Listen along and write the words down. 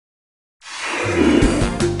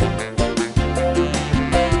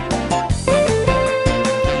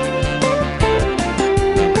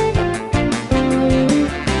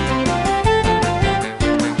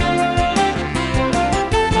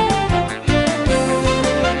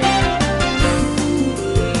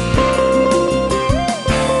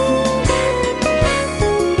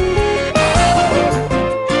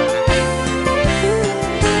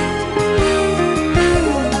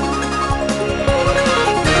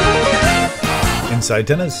Inside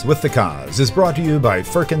Tennis with the Cause is brought to you by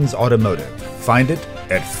Firkins Automotive. Find it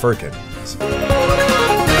at Firkins.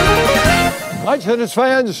 Hi, tennis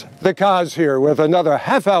fans. The Cause here with another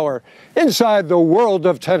half hour inside the world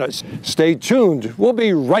of tennis. Stay tuned. We'll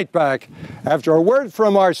be right back after a word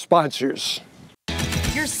from our sponsors.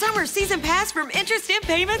 Your summer season pass from interest and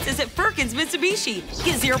payments is at Firkins Mitsubishi.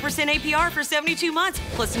 Get 0% APR for 72 months,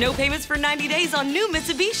 plus no payments for 90 days on new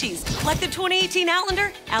Mitsubishis, like the 2018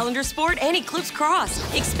 Outlander, Outlander Sport, and Eclipse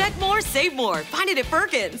Cross. Expect more, save more. Find it at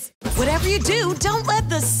Firkins. Whatever you do, don't let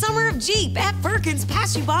the summer of Jeep at Firkins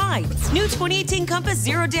pass you by. New 2018 Compass,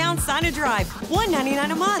 0 down, sign and drive,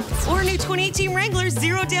 $199 a month. Or new 2018 Wrangler,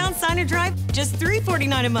 0 down, sign and drive, just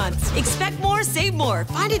 $349 a month. Expect more, save more.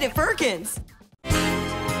 Find it at Firkins.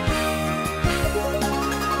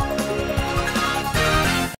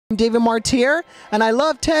 I'm David Martier, and I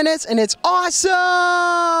love tennis, and it's awesome!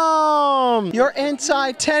 You're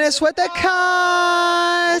inside tennis with the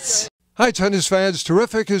Cause! Hi, tennis fans.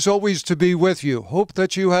 Terrific as always to be with you. Hope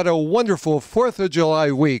that you had a wonderful 4th of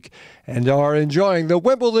July week and are enjoying the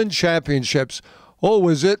Wimbledon Championships. Oh,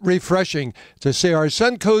 was it refreshing to see our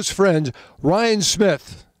Suncoast friend Ryan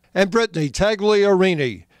Smith and Brittany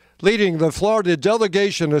Tagliarini leading the Florida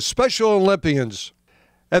delegation of Special Olympians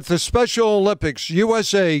at the Special Olympics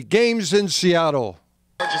USA Games in Seattle.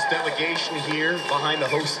 Largest delegation here behind the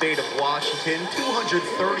host state of Washington,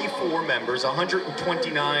 234 members,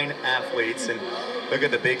 129 athletes, and look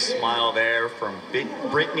at the big smile there from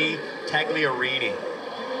Brittany Tagliarini.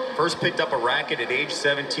 First picked up a racket at age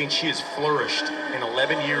 17. She has flourished in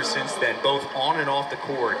 11 years since then, both on and off the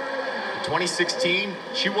court. In 2016,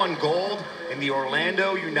 she won gold in the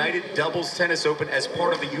Orlando United Doubles Tennis Open as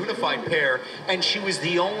part of the unified pair, and she was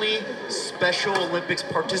the only Special Olympics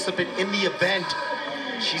participant in the event.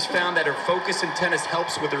 She's found that her focus in tennis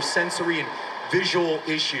helps with her sensory and visual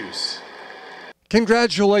issues.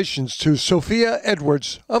 Congratulations to Sophia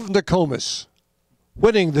Edwards of Nokomis,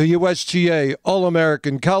 winning the USTA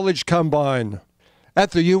All-American College Combine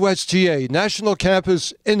at the USTA National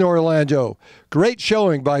Campus in Orlando. Great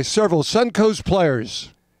showing by several Suncoast players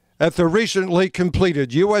at the recently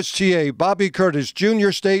completed USTA Bobby Curtis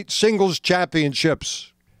Junior State Singles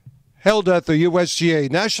Championships, held at the USTA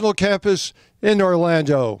National Campus in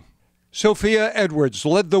Orlando. Sophia Edwards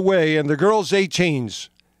led the way in the girls' 18s.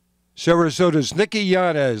 Sarasota's Nikki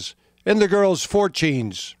Yanez in the girls'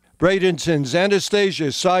 14s. Bradenson's Anastasia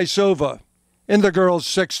Saisova in the girls'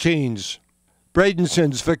 16s.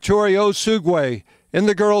 Bradenson's Victoria Osugwe in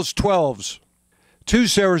the girls' 12s. Two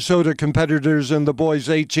Sarasota competitors in the boys'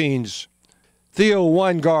 18s, Theo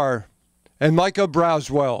Weingart and Micah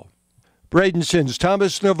Braswell. Bradenson's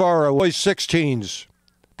Thomas Navarro, boys' 16s.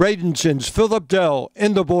 Bradenson's Philip Dell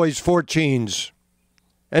in the boys' 14s.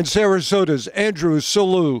 And Sarasota's Andrew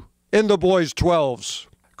Salou in the boys' 12s.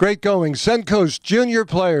 Great going, Suncoast junior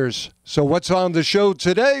players. So what's on the show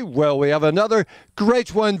today? Well, we have another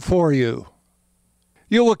great one for you.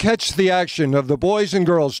 You will catch the action of the boys and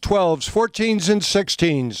girls 12s, 14s, and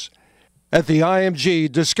 16s at the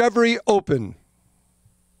IMG Discovery Open.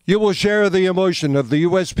 You will share the emotion of the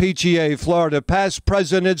USPTA Florida Past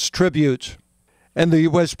President's Tribute and the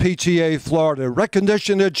USPTA Florida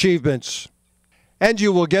Recognition Achievements. And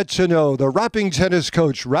you will get to know the rapping tennis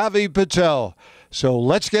coach Ravi Patel. So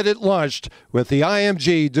let's get it launched with the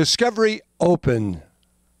IMG Discovery Open.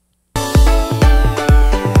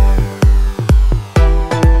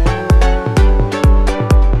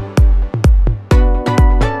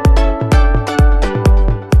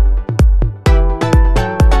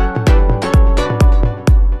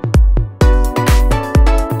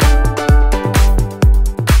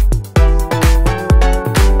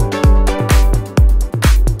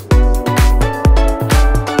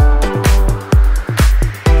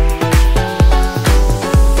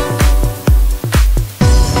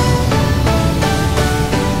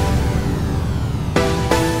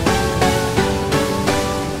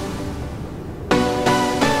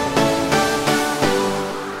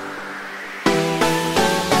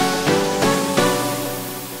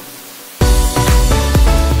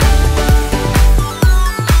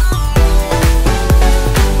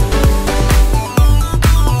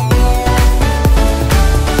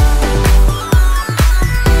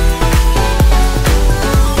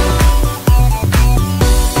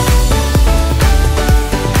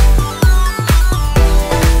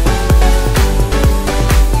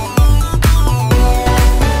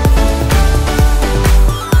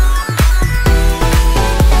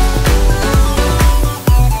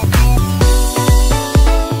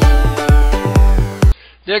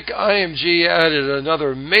 Nick, IMG added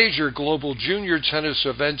another major global junior tennis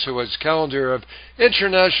event to its calendar of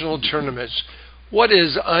international tournaments. What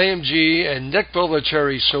is IMG and Nick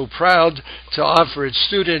Bollettieri so proud to offer its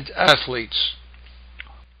student athletes?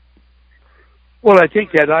 Well, I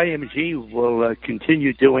think that IMG will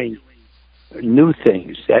continue doing new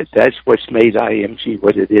things. That's what's made IMG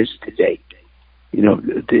what it is today. You know,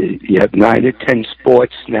 you have 9 or 10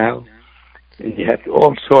 sports now, and you have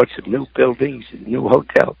all sorts of new buildings and new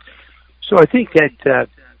hotels. So I think that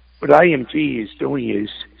what IMG is doing is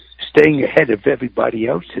staying ahead of everybody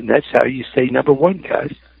else, and that's how you stay number one,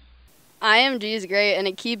 guys. IMG is great, and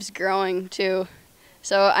it keeps growing, too.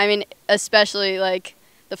 So, I mean, especially, like,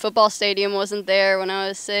 the football stadium wasn't there when I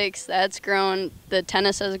was 6. That's grown. The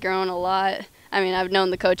tennis has grown a lot. I mean, I've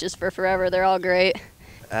known the coaches for forever. They're all great.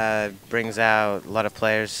 Brings out a lot of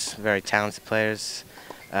players, very talented players,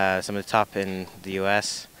 some of the top in the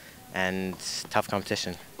US, and tough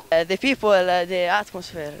competition. The people, the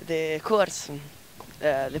atmosphere, the course,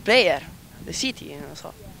 the player, the city,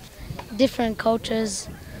 so. Different cultures,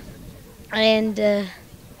 and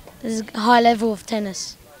there's a high level of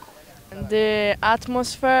tennis. The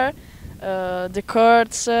atmosphere, the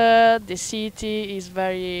courts, the city is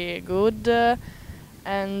very good,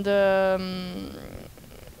 and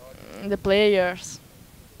the players.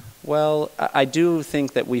 Well, I do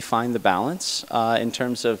think that we find the balance in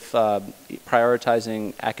terms of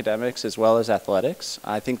prioritizing academics as well as athletics.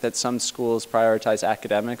 I think that some schools prioritize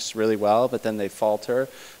academics really well, but then they falter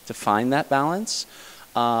to find that balance.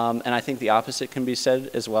 And I think the opposite can be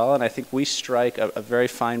said as well. And I think we strike a very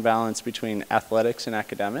fine balance between athletics and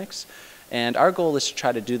academics. And our goal is to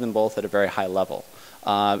try to do them both at a very high level.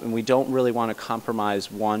 And we don't really want to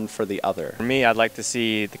compromise one for the other. For me, I'd like to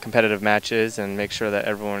see the competitive matches and make sure that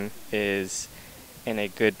everyone is in a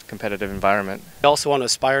good competitive environment. I also want to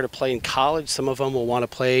aspire to play in college. Some of them will want to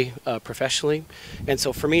play professionally. And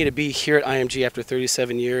so for me to be here at IMG after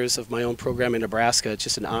 37 years of my own program in Nebraska, it's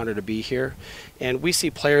just an honor to be here. And we see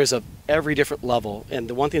players of every different level. And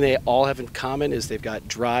the one thing they all have in common is they've got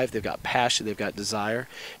drive, they've got passion, they've got desire.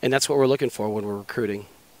 And that's what we're looking for when we're recruiting.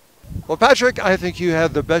 Well, Patrick, I think you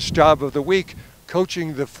had the best job of the week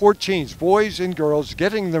coaching the 14s, boys and girls,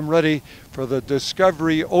 getting them ready for the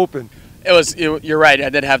Discovery Open. You're right, I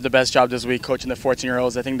did have the best job this week coaching the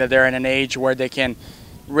 14-year-olds. I think that they're in an age where they can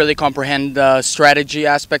really comprehend the strategy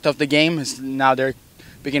aspect of the game. Now they're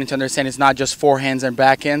beginning to understand it's not just forehands and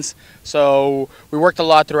backhands. So we worked a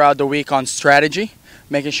lot throughout the week on strategy,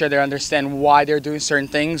 making sure they understand why they're doing certain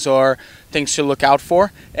things or things to look out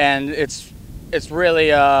for. And it's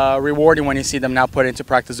really rewarding when you see them now put into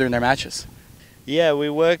practice during their matches. Yeah, we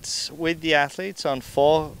worked with the athletes on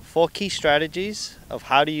four key strategies of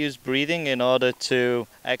how to use breathing in order to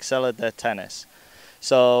excel at their tennis.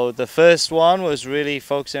 So the first one was really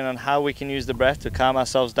focusing on how we can use the breath to calm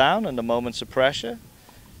ourselves down in the moments of pressure.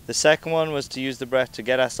 The second one was to use the breath to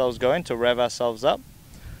get ourselves going, to rev ourselves up.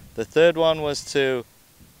 The third one was to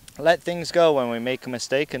let things go when we make a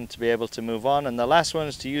mistake and to be able to move on. And the last one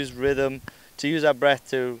is to use rhythm, to use our breath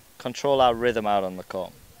to control our rhythm out on the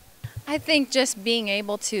court. I think just being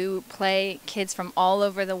able to play kids from all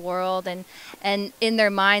over the world and in their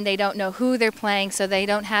mind they don't know who they're playing, so they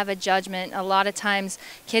don't have a judgment. A lot of times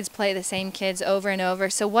kids play the same kids over and over,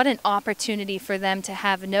 so what an opportunity for them to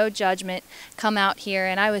have no judgment come out here.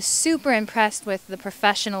 And I was super impressed with the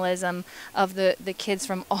professionalism of the kids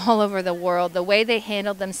from all over the world, the way they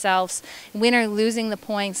handled themselves, win or losing the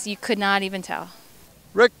points, you could not even tell.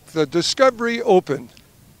 Rick, the Discovery Open,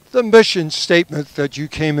 the mission statement that you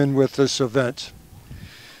came in with this event.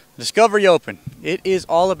 Discovery Open. It is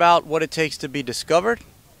all about what it takes to be discovered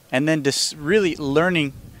and then really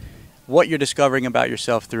learning what you're discovering about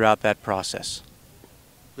yourself throughout that process.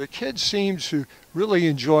 The kids seem to really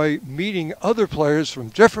enjoy meeting other players from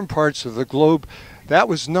different parts of the globe. That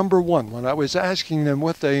was number one when I was asking them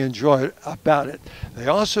what they enjoyed about it. They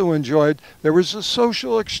also enjoyed there was a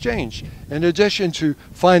social exchange. In addition to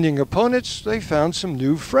finding opponents, they found some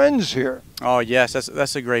new friends here. Oh yes,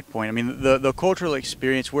 that's a great point. I mean, the cultural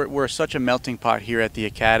experience, we're such a melting pot here at the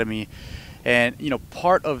Academy. And, you know,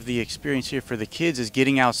 part of the experience here for the kids is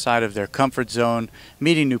getting outside of their comfort zone,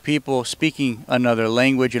 meeting new people, speaking another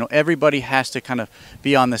language. You know, everybody has to kind of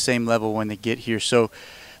be on the same level when they get here. So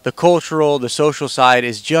the cultural, the social side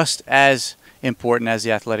is just as important as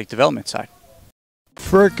the athletic development side.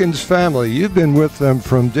 Firkins family, you've been with them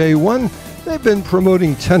from day one. They've been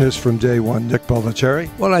promoting tennis from day one, Nick Bollettieri.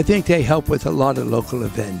 Well, I think they help with a lot of local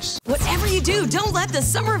events. Whatever you do, don't let the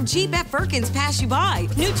summer of Jeep at Firkins pass you by.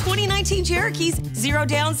 New 2019 Cherokees, 0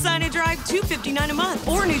 down, sign and drive, $259 a month.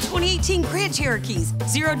 Or new 2018 Grand Cherokees,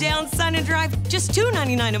 0 down, sign and drive, just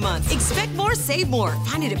 $299 a month. Expect more, save more.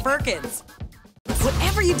 Find it at Firkins.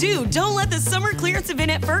 Whatever you do, don't let the summer clearance event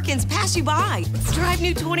at Firkins pass you by. Drive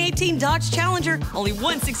new 2018 Dodge Challenger, only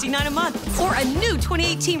 $169 a month. Or a new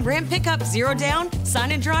 2018 Ram pickup, 0 down,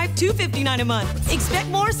 sign and drive, $259 a month. Expect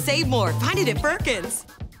more, save more. Find it at Firkins.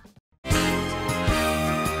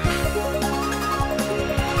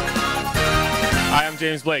 Hi, I'm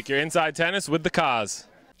James Blake. You're Inside Tennis with The Cause.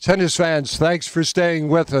 Tennis fans, thanks for staying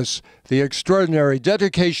with us. The extraordinary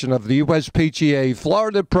dedication of the USPTA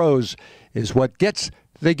Florida pros is what gets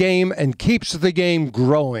the game and keeps the game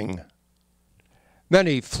growing.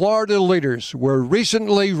 Many Florida leaders were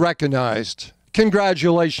recently recognized.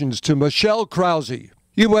 Congratulations to Michelle Krause,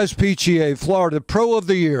 USPTA Florida Pro of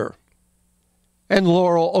the Year, and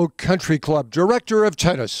Laurel Oak Country Club Director of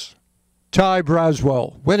Tennis. Ty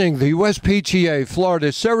Braswell winning the USPTA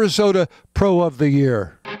Florida Sarasota Pro of the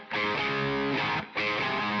Year.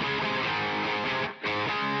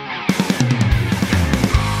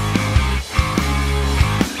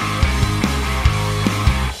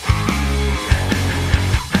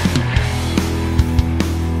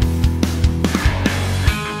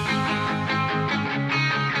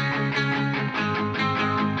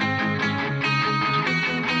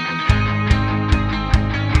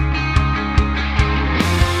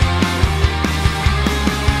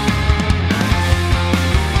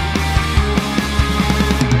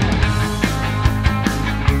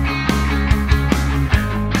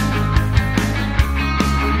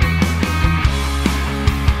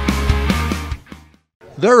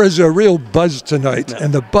 There is a real buzz tonight,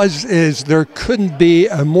 and the buzz is there couldn't be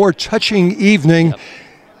a more touching evening.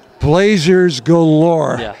 Blazers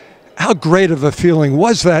galore. How great of a feeling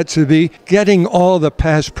was that to be getting all the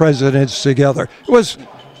past presidents together? It was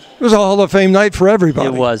a Hall of Fame night for everybody.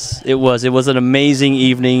 It was. It was an amazing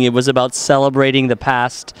evening. It was about celebrating the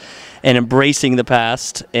past and embracing the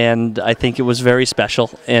past, and I think it was very special.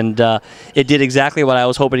 And it did exactly what I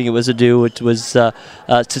was hoping it was to do. It was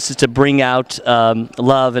to bring out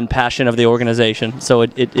love and passion of the organization. So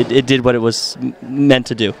it did what it was meant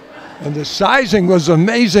to do. And the sizing was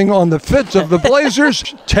amazing on the fits of the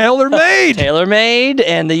Blazers. Tailor-made. Tailor-made,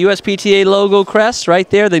 and the USPTA logo crest right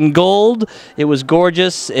there, then gold. It was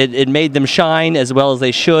gorgeous. It made them shine as well as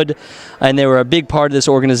they should. And they were a big part of this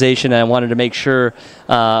organization, and I wanted to make sure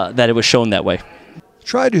that it was shown that way.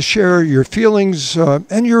 Try to share your feelings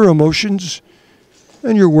and your emotions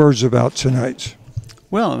and your words about tonight.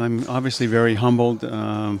 Well, I'm obviously very humbled.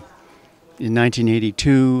 In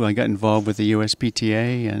 1982, I got involved with the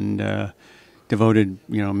USPTA and devoted,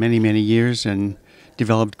 many, many years and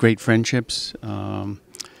developed great friendships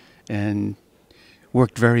and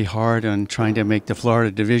worked very hard on trying to make the Florida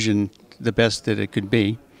division the best that it could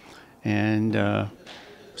be. And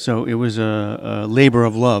so it was a labor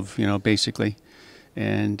of love, basically.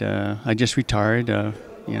 And I just retired.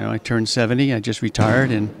 I turned 70. I just retired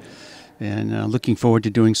and looking forward to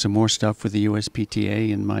doing some more stuff with the USPTA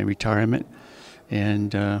in my retirement.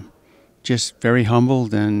 And just very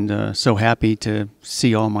humbled and so happy to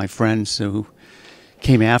see all my friends who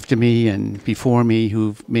came after me and before me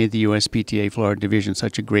who've made the USPTA Florida Division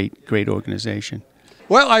such a great organization.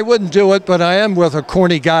 Well, I wouldn't do it, but I am with a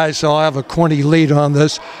corny guy, so I'll have a corny lead on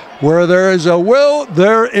this. Where there is a will,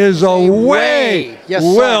 there is a way. Yes,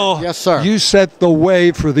 Will, sir. Yes, sir. You set the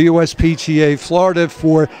way for the USPTA Florida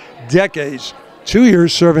for decades. 2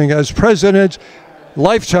 years serving as president,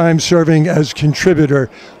 lifetime serving as contributor.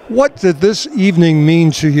 What did this evening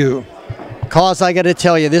mean to you? Cause, I got to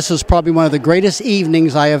tell you, this is probably one of the greatest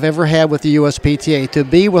evenings I have ever had with the USPTA. To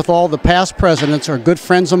be with all the past presidents are good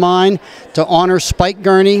friends of mine, to honor Spike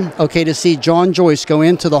Gurney, to see John Joyce go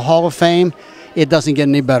into the Hall of Fame, it doesn't get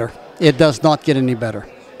any better. It does not get any better.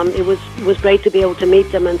 It was great to be able to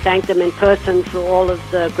meet them and thank them in person for all of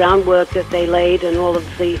the groundwork that they laid and all of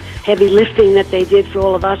the heavy lifting that they did for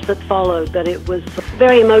all of us that followed. But it was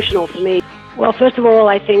very emotional for me. Well, first of all,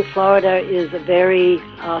 I think Florida is a very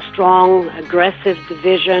strong, aggressive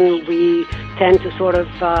division. We tend to sort of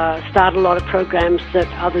start a lot of programs that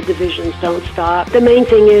other divisions don't start. The main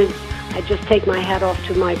thing is I just take my hat off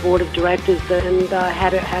to my board of directors and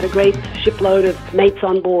had a great shipload of mates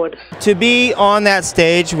on board. To be on that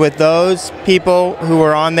stage with those people who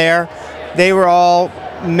were on there, they were all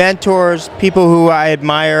mentors, people who I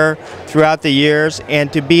admire throughout the years,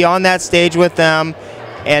 and to be on that stage with them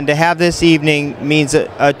and to have this evening means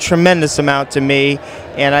a tremendous amount to me,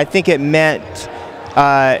 and I think it meant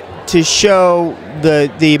to show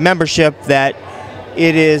the membership that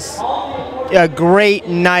it is a great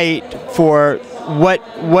night for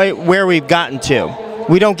where we've gotten to.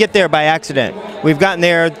 We don't get there by accident. We've gotten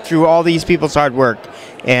there through all these people's hard work,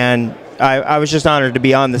 and I was just honored to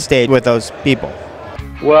be on the stage with those people.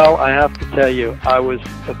 Well, I have to tell you, I was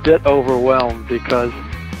a bit overwhelmed because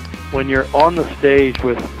when you're on the stage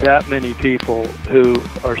with that many people who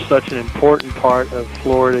are such an important part of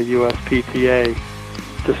Florida USPTA,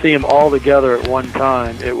 to see them all together at one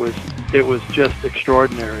time, it was just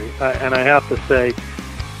extraordinary. And I have to say,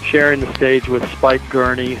 sharing the stage with Spike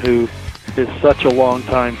Gurney, who is such a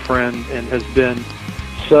longtime friend and has been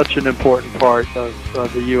such an important part of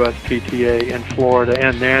the USPTA in Florida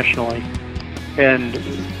and nationally, and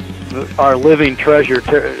our living treasure,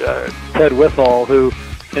 Ted Withall, who,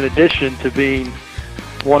 in addition to being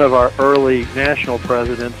one of our early national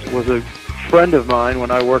presidents, was a friend of mine when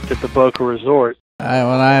I worked at the Boca Resort. When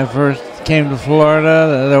I first came to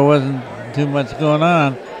Florida, there wasn't too much going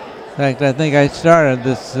on. In fact, I think I started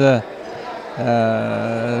this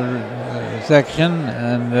section,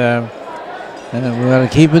 and we want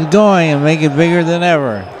to keep it going and make it bigger than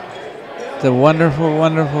ever. It's a wonderful,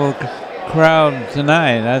 wonderful crowd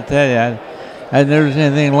tonight. I tell you, I've never seen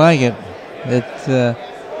anything like it. It's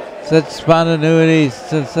such spontaneity,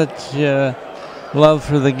 such love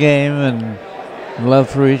for the game and love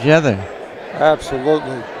for each other.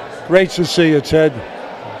 Absolutely. Great to see you, Ted.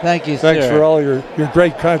 Thank you, Thanks sir. for all your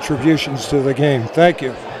great contributions to the game. Thank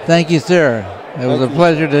you. Thank you, sir. It was a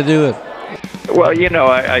pleasure to do it. Well, you know,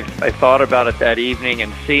 I thought about it that evening,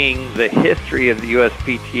 and seeing the history of the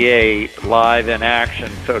USPTA live in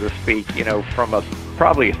action, so to speak, you know, from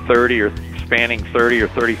probably 30 or spanning 30 or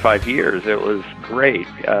 35 years, it was great.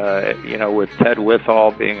 You know, with Ted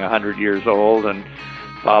Withall being 100 years old and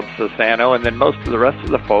Bob Sassano, and then most of the rest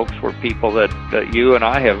of the folks were people that you and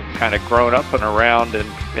I have kind of grown up and around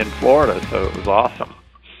in Florida, so it was awesome.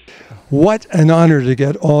 What an honor to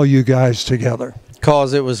get all you guys together.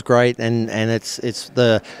 Because it was great, and it's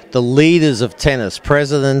the leaders of tennis,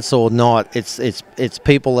 presidents or not, it's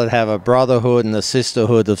people that have a brotherhood and a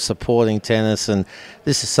sisterhood of supporting tennis, and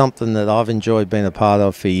this is something that I've enjoyed being a part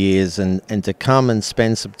of for years, and to come and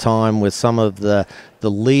spend some time with some of the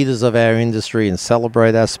leaders of our industry and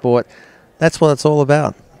celebrate our sport, that's what it's all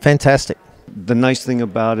about. Fantastic. The nice thing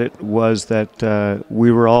about it was that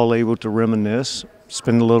we were all able to reminisce,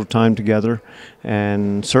 spend a little time together,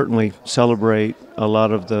 and certainly celebrate a lot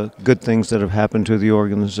of the good things that have happened to the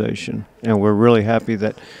organization. And we're really happy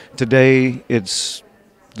that today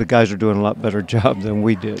the guys are doing a lot better job than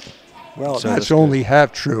we did. Well, so that's only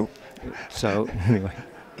half true. So anyway.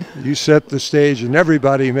 You set the stage, and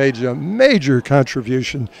everybody made a major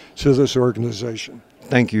contribution to this organization.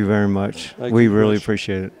 Thank you very much. We really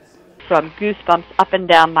appreciate it. From goosebumps up and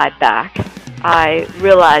down my back, I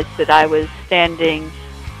realized that I was standing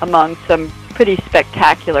among some pretty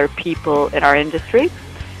spectacular people in our industry.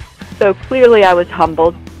 So clearly I was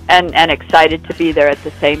humbled and excited to be there at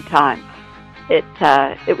the same time.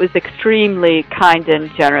 It was extremely kind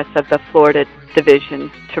and generous of the Florida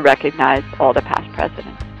division to recognize all the past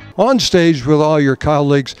presidents. On stage with all your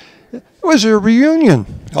colleagues, it was a reunion.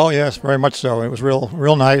 Oh yes, very much so. It was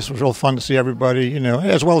real nice. It was real fun to see everybody, you know,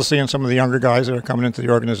 as well as seeing some of the younger guys that are coming into the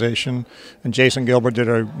organization. And Jason Gilbert did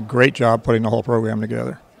a great job putting the whole program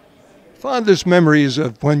together. Fondest memories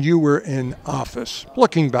of when you were in office,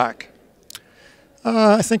 looking back?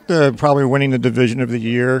 I think probably winning the Division of the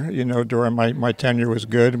Year, you know, during my tenure was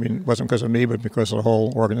good. I mean, it wasn't because of me, but because of the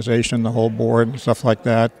whole organization, the whole board, and stuff like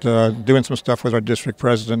that. Doing some stuff with our district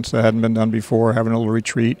presidents that hadn't been done before, having a little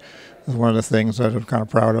retreat was one of the things that I'm kind of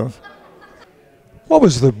proud of. What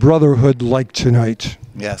was the brotherhood like tonight?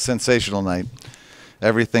 Yeah, sensational night.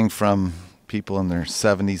 Everything from people in their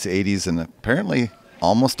 70s, 80s, and apparently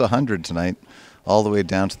almost 100 tonight, all the way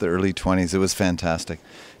down to the early 20s. It was fantastic.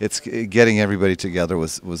 Getting everybody together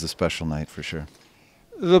was a special night for sure.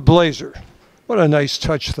 The Blazer. What a nice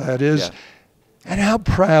touch that is. Yeah. And how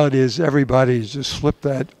proud is everybody to slip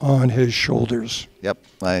that on his shoulders? Yep.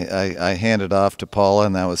 I handed off to Paula,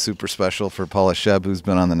 and that was super special for Paula Shebb, who's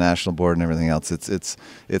been on the national board and everything else.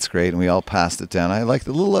 It's great, and we all passed it down. I liked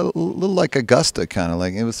a little like Augusta, kind of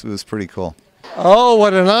like it was pretty cool. Oh,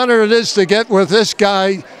 what an honor it is to get with this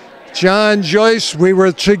guy, John Joyce. We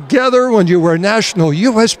were together when you were national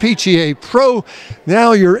USPTA pro.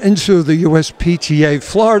 Now you're into the USPTA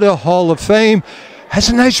Florida Hall of Fame. Has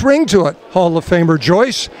a nice ring to it, Hall of Famer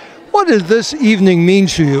Joyce. What did this evening mean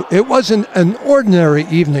to you? It wasn't an ordinary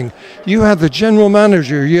evening. You had the general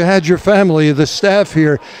manager, you had your family, the staff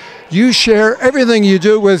here. You share everything you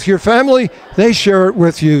do with your family. They share it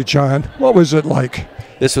with you, John. What was it like?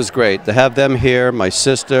 this was great. To have them here, my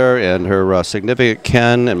sister and her significant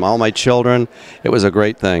Ken and all my children, it was a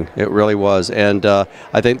great thing. It really was. And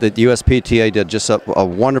I think that USPTA did just a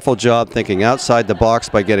wonderful job thinking outside the box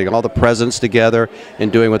by getting all the presidents together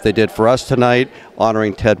and doing what they did for us tonight,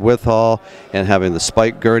 honoring Ted Withall and having the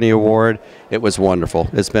Spike Gurney Award. It was wonderful.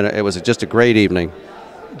 It was just a great evening.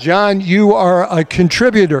 John, you are a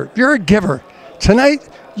contributor. You're a giver. Tonight,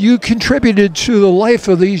 you contributed to the life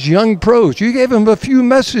of these young pros. You gave them a few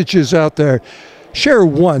messages out there. Share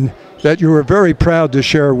one that you were very proud to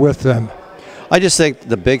share with them. I just think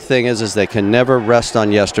the big thing is they can never rest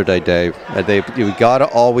on yesterday, Dave. You got to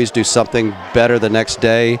always do something better the next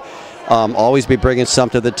day. Always be bringing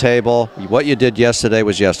something to the table. What you did yesterday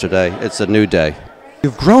was yesterday. It's a new day.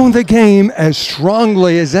 You've grown the game as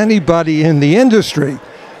strongly as anybody in the industry.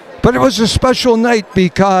 But it was a special night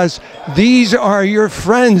because these are your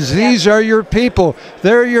friends. These are your people.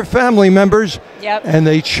 They're your family members. Yep. And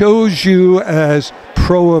they chose you as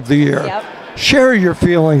Pro of the Year. Yep. Share your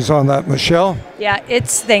feelings on that, Michelle. Yeah,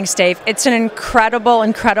 thanks, Dave. It's an incredible,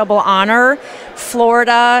 incredible honor.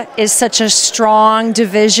 Florida is such a strong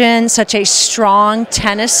division, such a strong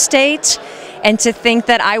tennis state. And to think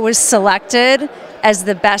that I was selected as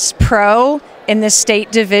the best pro in the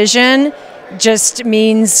state division just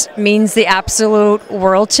means the absolute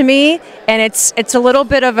world to me, and it's a little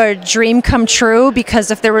bit of a dream come true,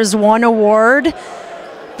 because if there was one award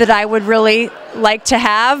that I would really like to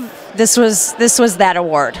have, this was that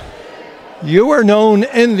award. You are known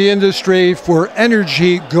in the industry for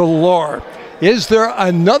energy galore. Is there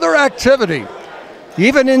another activity,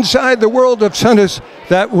 even inside the world of tennis,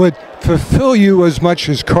 that would fulfill you as much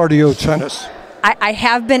as cardio tennis? I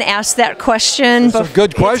have been asked that question. It's a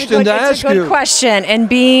good question to ask you. It's a good question, and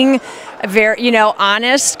being very,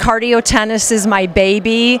 honest, cardio tennis is my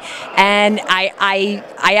baby, and I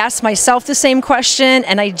ask myself the same question,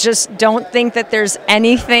 and I just don't think that there's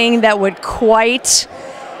anything that would quite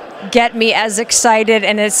get me as excited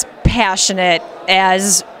and as passionate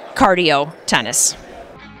as cardio tennis.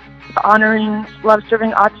 Honoring Love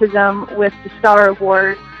Serving Autism with the Star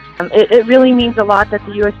Award. It really means a lot that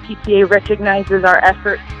the USPTA recognizes our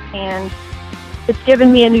efforts, and it's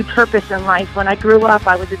given me a new purpose in life. When I grew up,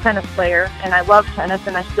 I was a tennis player, and I love tennis,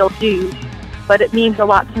 and I still do, but it means a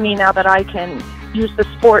lot to me now that I can use the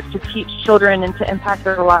sport to teach children and to impact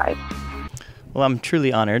their lives. Well, I'm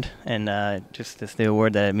truly honored, and just this new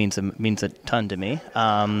award, that it means a ton to me.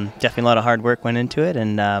 Definitely a lot of hard work went into it,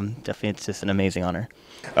 and definitely it's just an amazing honor.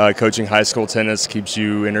 Coaching high school tennis keeps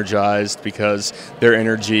you energized because their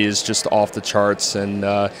energy is just off the charts, and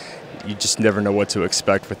you just never know what to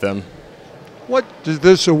expect with them. What does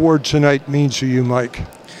this award tonight mean to you, Mike?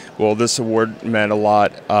 Well, this award meant a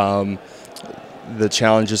lot. The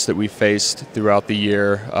challenges that we faced throughout the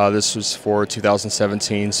year. This was for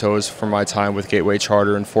 2017, so it was for my time with Gateway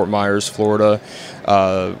Charter in Fort Myers, Florida.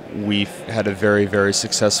 We had a very, very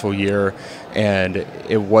successful year, and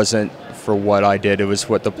it wasn't for what I did, it was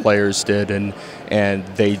what the players did, and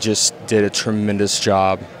they just did a tremendous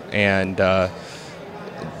job, and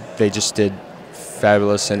they just did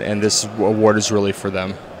fabulous, and this award is really for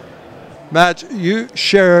them. Matt, you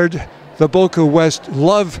shared the Boca West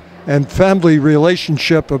love and family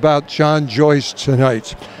relationship about John Joyce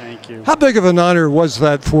tonight. Thank you. How big of an honor was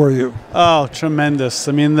that for you? Oh, tremendous.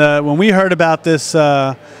 I mean, when we heard about this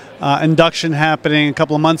induction happening a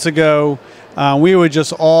couple of months ago, we were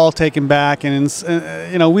just all taken back, and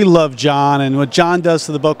we love John and what John does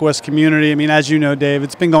to the Boca West community. I mean, as you know, Dave,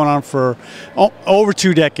 it's been going on for over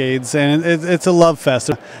 2 decades, and it's a love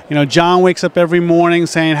fest. John wakes up every morning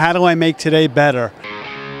saying, "How do I make today better?"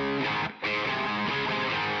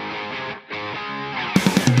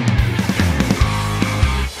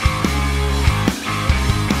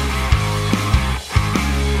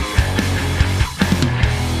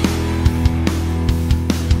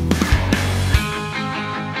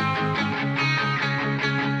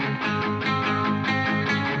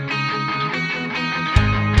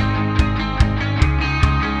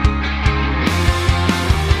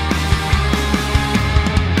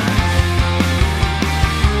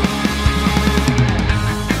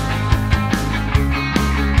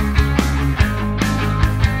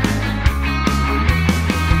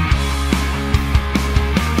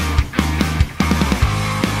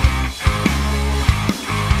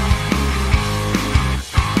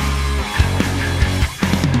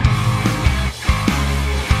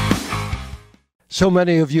 So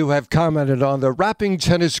many of you have commented on the rapping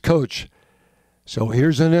tennis coach. So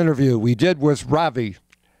here's an interview we did with Ravi.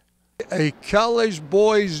 A college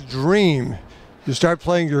boy's dream. You start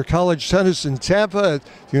playing your college tennis in Tampa at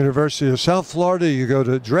the University of South Florida. You go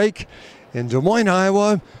to Drake, in Des Moines,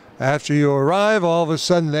 Iowa. After you arrive, all of a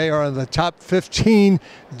sudden they are in the top 15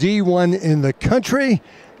 D1 in the country.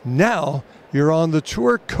 Now you're on the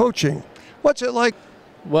tour coaching. What's it like?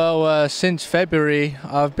 Well, since February,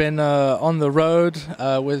 I've been on the road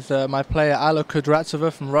with my player Alla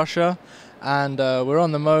Kudratsova from Russia, and we're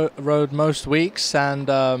on the road most weeks and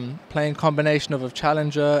playing combination of a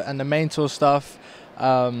challenger and the main tour stuff.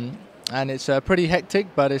 And it's pretty hectic,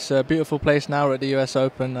 but it's a beautiful place now. We're at the US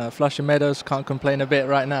Open. Flushing Meadows, can't complain a bit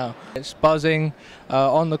right now. It's buzzing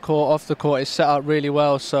on the court, off the court. It's set up really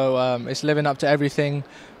well, so it's living up to everything.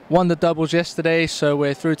 Won the doubles yesterday, so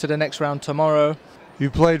we're through to the next round tomorrow. You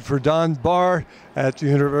played for Don Barr at the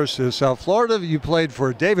University of South Florida. You played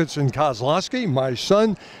for Davidson Kozlowski, my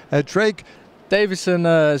son, at Drake. Davidson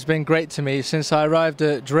has been great to me since I arrived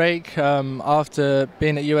at Drake. After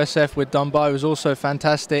being at USF with Don Barr, it was also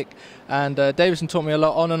fantastic. And Davidson taught me a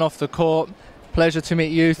lot on and off the court. Pleasure to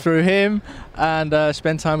meet you through him and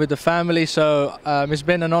spend time with the family. So it's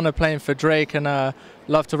been an honor playing for Drake, and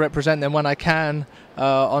love to represent them when I can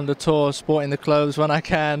on the tour, sporting the clothes when I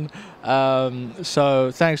can.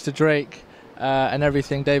 So thanks to Drake and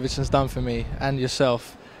everything Davidson's done for me and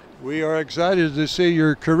yourself. We are excited to see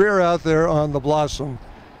your career out there on the Blossom.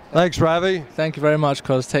 Thanks, Ravi. Thank you very much,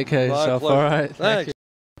 Cos. Take care of yourself. All right. Thank you.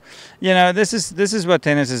 You know, this is what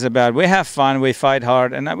tennis is about. We have fun, we fight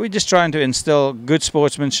hard, and we're just trying to instill good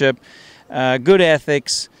sportsmanship, good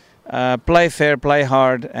ethics, play fair, play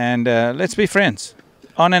hard, and let's be friends,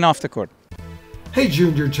 on and off the court. Hey,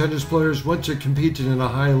 junior tennis players want to compete in a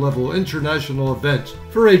high-level international event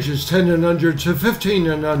for ages 10 and under to 15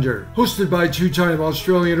 and under. Hosted by two-time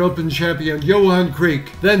Australian Open champion Johan Kriek.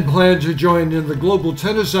 Then plan to join in the global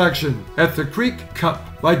tennis action at the Kriek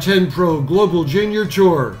Cup by 10 Pro Global Junior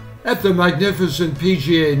Tour at the magnificent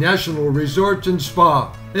PGA National Resort and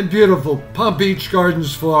Spa in beautiful Palm Beach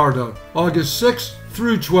Gardens, Florida, August 6th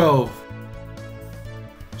through 12th.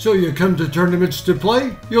 So you come to tournaments to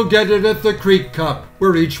play? You'll get it at the Kriek Cup,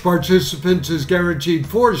 where each participant is guaranteed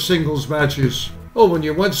 4 singles matches. Oh, when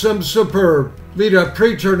you want some superb, lead up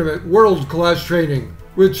pre-tournament world-class training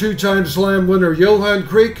with two-time slam winner Johan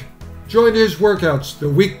Kriek. Join his workouts the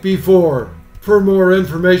week before. For more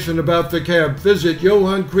information about the camp, visit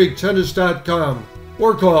johankriektennis.com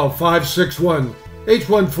or call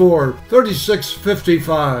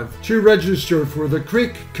 561-814-3655 to register for the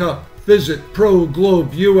Kriek Cup. Visit Pro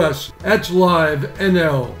Globe US at Live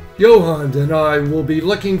NL. Johan and I will be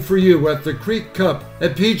looking for you at the Kriek Cup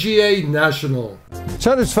at PGA National.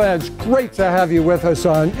 Tennis fans, great to have you with us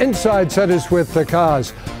on Inside Tennis with the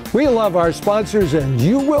Cos. We love our sponsors, and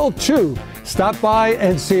you will too. Stop by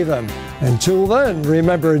and see them. Until then,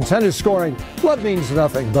 remember, in tennis scoring, love means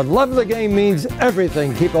nothing, but love of the game means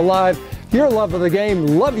everything. Keep alive your love of the game.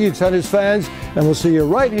 Love you, tennis fans, and we'll see you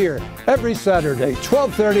right here every Saturday,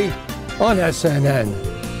 12:30 on SNN.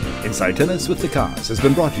 Inside Tennis with the Cos has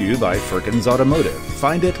been brought to you by Firkins Automotive.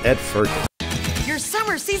 Find it at Firkins. Your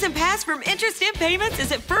summer season pass from Interest in Payments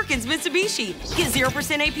is at Firkins Mitsubishi. Get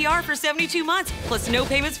 0% APR for 72 months, plus no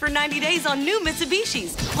payments for 90 days on new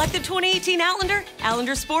Mitsubishis, like the 2018 Outlander,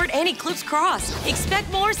 Outlander Sport, and Eclipse Cross.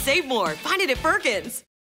 Expect more, save more. Find it at Firkins.